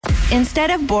Instead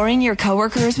of boring your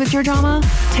coworkers with your drama,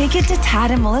 take it to Tad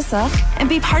and Melissa and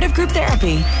be part of group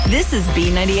therapy. This is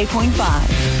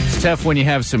B98.5. It's tough when you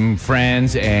have some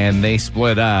friends and they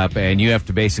split up and you have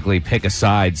to basically pick a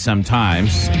side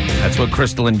sometimes. That's what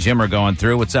Crystal and Jim are going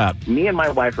through. What's up? Me and my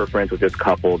wife are friends with this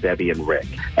couple, Debbie and Rick.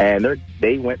 And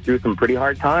they went through some pretty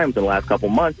hard times in the last couple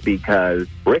months because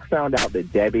Rick found out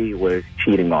that Debbie was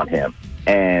cheating on him.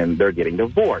 And they're getting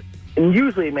divorced. And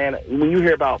usually, man, when you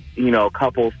hear about,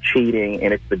 couples cheating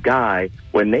and it's the guy,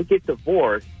 when they get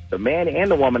divorced, the man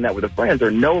and the woman that were the friends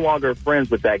are no longer friends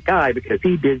with that guy because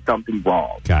he did something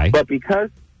wrong. Okay. But because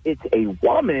it's a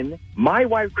woman, my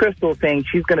wife, Crystal, is saying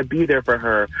she's going to be there for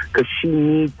her because she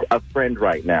needs a friend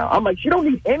right now. I'm like, she don't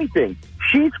need anything.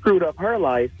 She screwed up her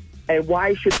life. And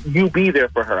why should you be there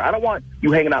for her? I don't want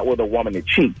you hanging out with a woman that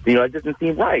cheats. It doesn't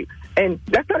seem right. And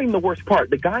that's not even the worst part.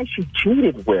 The guy she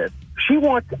cheated with, she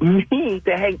wants me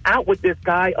to hang out with this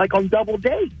guy like on double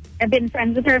dates. I've been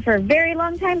friends with her for a very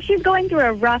long time. She's going through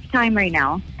a rough time right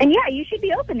now. And yeah, you should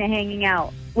be open to hanging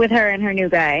out with her and her new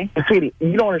guy. Sweetie,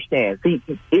 you don't understand. See,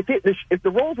 if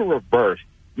the roles were reversed,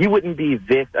 you wouldn't be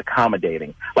this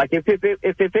accommodating. Like if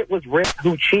it was Rick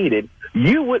who cheated,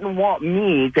 you wouldn't want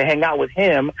me to hang out with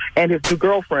him and his new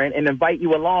girlfriend and invite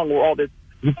you along with all this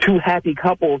two happy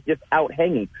couples just out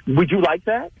hanging. Would you like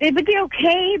that? It would be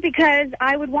okay because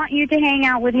I would want you to hang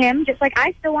out with him just like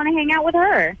I still want to hang out with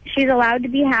her. She's allowed to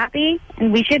be happy,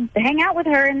 and we should hang out with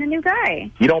her and the new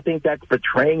guy. You don't think that's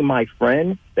betraying my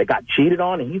friend that got cheated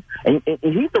on? And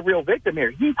he's the real victim here.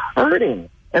 He's hurting.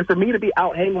 And for me to be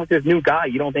out hanging with this new guy,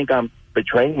 you don't think I'm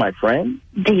betraying my friend?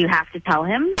 Do you have to tell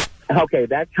him? Okay,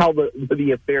 that's how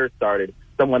the affair started.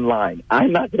 Someone lying.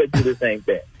 I'm not going to do the same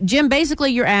thing. Jim,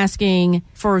 basically you're asking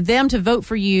for them to vote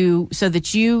for you so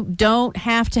that you don't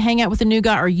have to hang out with the new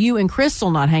guy, or you and Crystal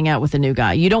not hang out with the new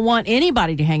guy. You don't want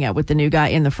anybody to hang out with the new guy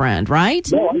and the friend, right?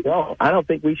 No, I don't. I don't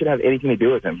think we should have anything to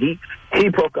do with him. He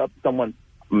broke up someone's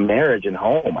marriage and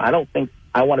home. I don't think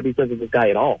I want to be friends with this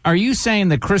guy at all. Are you saying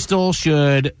that Crystal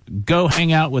should go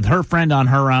hang out with her friend on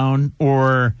her own,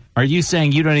 or are you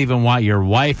saying you don't even want your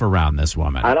wife around this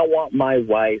woman? I don't want my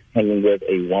wife hanging with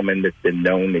a woman that's been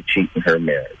known to cheat in her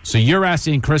marriage. So you're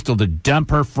asking Crystal to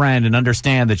dump her friend and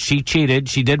understand that she cheated,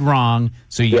 she did wrong,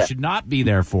 so you should not be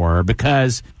there for her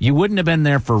because you wouldn't have been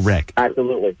there for Rick.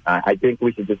 Absolutely. I think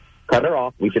we should just cut her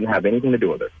off. We shouldn't have anything to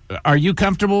do with her. Are you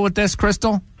comfortable with this,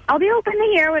 Crystal? I'll be open to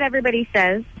hear what everybody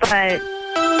says, but...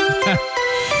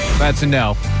 That's a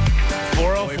no.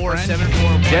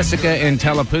 404-741. Jessica in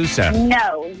Tallapoosa.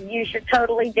 No, you should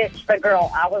totally ditch the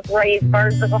girl. I was raised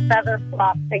birds of a feather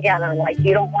flock together. Like,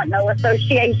 you don't want no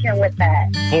association with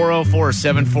that.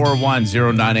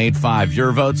 404-741-0985.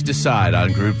 Your votes decide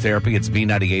on group therapy. It's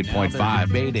B98.5.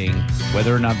 Debating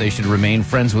whether or not they should remain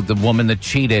friends with the woman that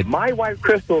cheated. My wife,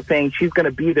 Crystal, is saying she's going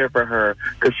to be there for her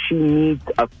because she needs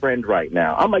a friend right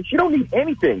now. I'm like, she don't need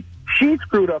anything. She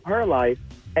screwed up her life.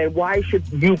 And why should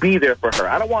you be there for her?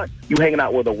 I don't want you hanging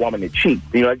out with a woman that cheats.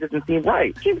 It doesn't seem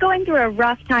right. She's going through a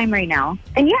rough time right now.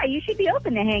 And yeah, you should be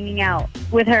open to hanging out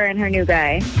with her and her new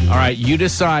guy. All right, you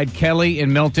decide. Kelly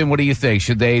and Milton, what do you think?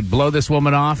 Should they blow this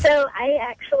woman off? So I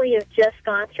actually have just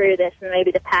gone through this in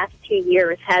maybe the past 2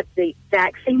 years, had the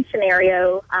exact same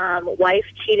scenario. Wife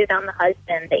cheated on the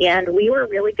husband, and we were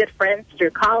really good friends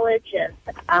through college. And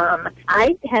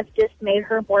I have just made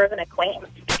her more of an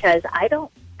acquaintance because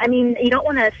you don't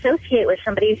want to associate with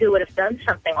somebody who would have done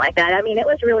something like that. I mean, it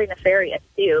was really nefarious,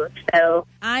 too. So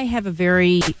I have a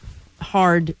very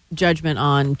hard judgment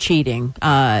on cheating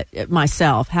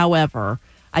myself. However,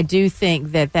 I do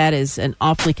think that is an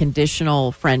awfully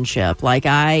conditional friendship. Like,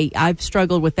 I've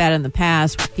struggled with that in the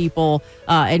past with people,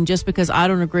 and just because I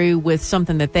don't agree with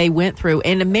something that they went through,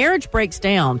 and a marriage breaks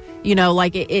down,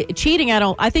 cheating,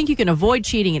 I think you can avoid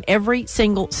cheating in every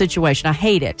single situation. I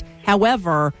hate it.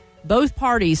 However, both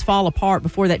parties fall apart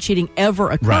before that cheating ever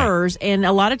occurs. Right. And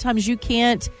a lot of times you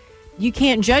can't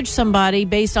judge somebody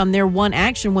based on their one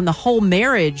action when the whole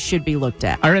marriage should be looked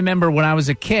at. I remember when I was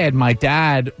a kid,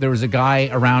 there was a guy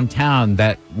around town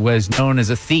that was known as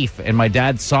a thief, and my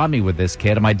dad saw me with this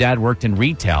kid, and my dad worked in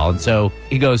retail. And so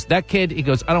he goes, I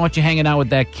don't want you hanging out with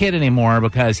that kid anymore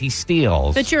because he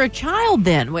steals. But you're a child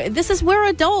then. We're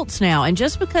adults now. And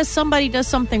just because somebody does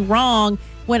something wrong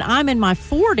when I'm in my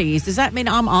 40s, does that mean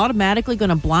I'm automatically going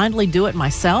to blindly do it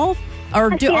myself?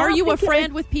 Or are you a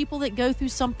friend with people that go through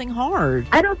something hard?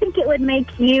 I don't think it would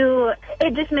make you.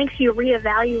 It just makes you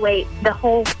reevaluate the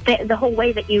whole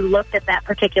way that you looked at that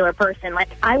particular person. Like,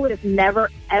 I would have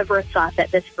never ever thought that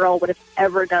this girl would have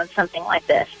ever done something like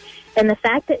this, and the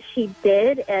fact that she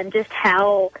did, and just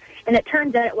how And it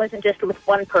turns out it wasn't just with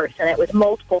one person. It was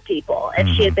multiple people. And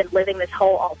she had been living this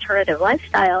whole alternative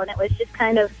lifestyle. And it was just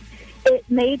kind of, it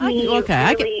made me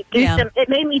it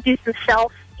made me do some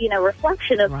self,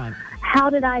 reflection of how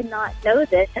did I not know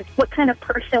this? And what kind of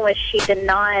person was she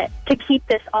to keep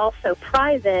this all so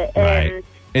private? And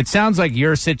it sounds like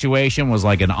your situation was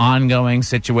like an ongoing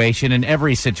situation, and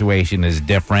every situation is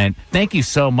different. Thank you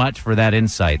so much for that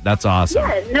insight. That's awesome.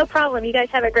 Yeah, no problem. You guys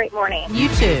have a great morning. You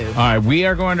too. All right, we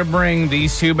are going to bring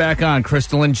these two back on,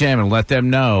 Crystal and Jim, and let them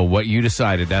know what you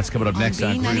decided. That's coming up next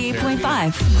on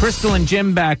B98.5. Crystal and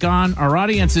Jim back on. Our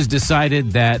audience has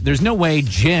decided that there's no way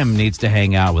Jim needs to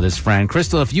hang out with his friend.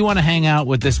 Crystal, if you want to hang out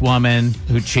with this woman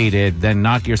who cheated, then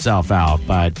knock yourself out.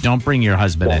 But don't bring your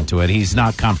husband into it. He's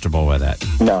not comfortable with it.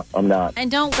 No, I'm not. And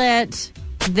don't let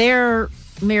their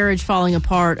marriage falling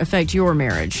apart affect your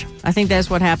marriage. I think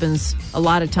that's what happens a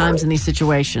lot of times in these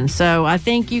situations. So I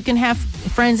think you can have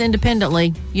friends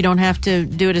independently. You don't have to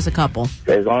do it as a couple.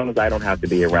 As long as I don't have to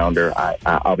be around her,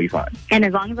 I'll be fine. And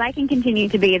as long as I can continue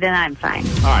to be, then I'm fine.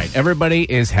 All right,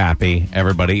 everybody is happy.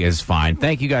 Everybody is fine.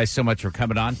 Thank you guys so much for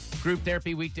coming on. Group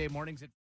Therapy weekday mornings at